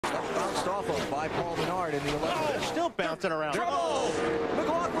bounced off of by Paul Menard in the 11th. Oh, they're still bouncing around. Oh,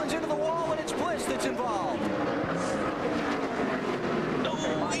 McLaughlin's into the wall, and it's Bliss that's involved.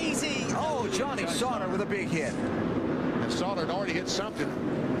 Oh, easy. Oh, Johnny Sauter with a big hit. And Sauter had already hit something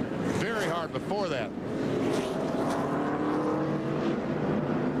very hard before that.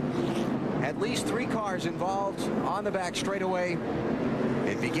 At least 3 cars involved on the back straightaway.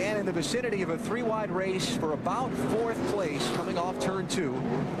 It began in the vicinity of a 3-wide race for about 4th place coming off turn 2.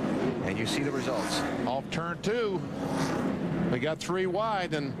 And you see the results. Off turn 2, they got 3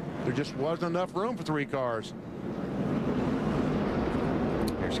 wide, and there just wasn't enough room for 3 cars.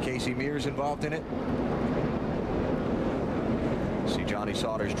 There's Casey Mears involved in it. See Johnny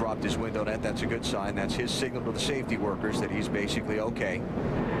Sauter's dropped his window net. That's a good sign. That's his signal to the safety workers that he's basically okay.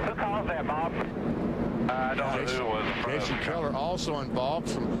 Who calls that, Bob? I don't know who it was. Jason Keller also involved,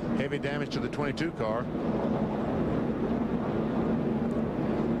 some heavy damage to the 22 car.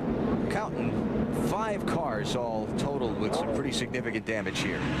 Counting 5 cars all totaled with some pretty significant damage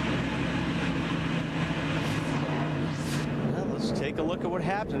here. Well, let's take a look at what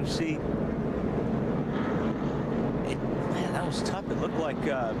happened and see. Man, that was tough. It looked like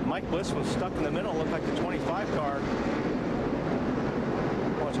Mike Bliss was stuck in the middle. It looked like the 25 car.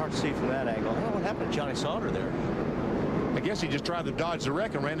 Well, it's hard to see from that angle. I don't know what happened to Johnny Sauter there. I guess he just tried to dodge the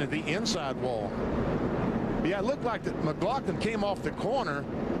wreck and ran into the inside wall. Yeah, it looked like that McLaughlin came off the corner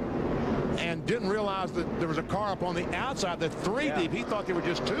and didn't realize that there was a car up on the outside, that 3 deep. He thought they were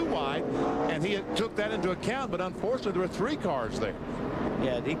just 2 wide, and he took that into account, but unfortunately there were 3 cars there.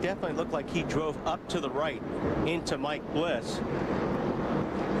 Yeah, he definitely looked like he drove up to the right into Mike Bliss.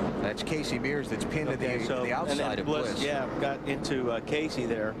 That's Casey Mears that's pinned to the outside of Bliss. Yeah, got into Casey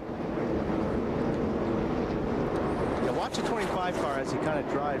there. Now watch the 25 car as he kind of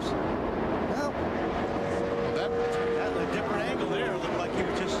drives. Well, that had a different angle there. It looked like he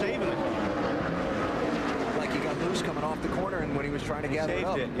was just saving it. Like he got loose coming off the corner, and when he was trying to gather it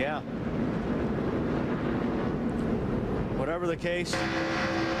up. Saved it, yeah. Whatever the case,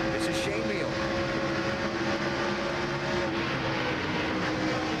 this is Shane Meal.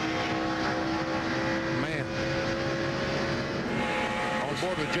 Man. On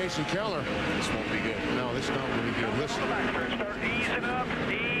board with Jason Keller. This won't be good. No, this is not going to be good. Listen. Start easing up,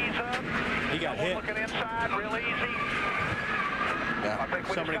 ease up. he got hit. Looking inside, real easy. Yeah.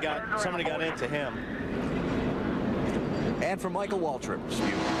 Somebody got into him. And from Michael Waltrip.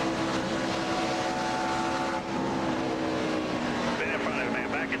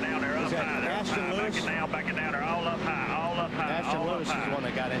 Backing down there, all up high, all up high. Ashton Lewis is the one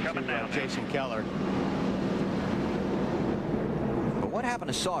that got into Jason Keller. But what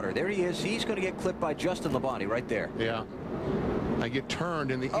happened to Sauter? There he is. He's going to get clipped by Justin Labonte right there. Yeah. I get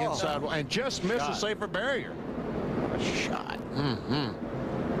turned in the inside and just missed a safer barrier. What a shot.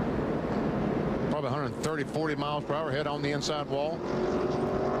 Probably 130, 40 miles per hour head on the inside wall.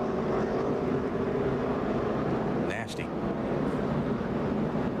 Nasty.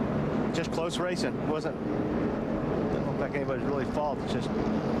 Just close racing. Didn't look like anybody's really fault. It's just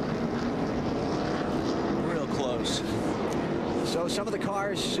real close. So some of the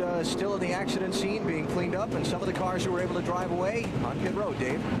cars still in the accident scene being cleaned up, and some of the cars who were able to drive away on pit road,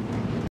 Dave.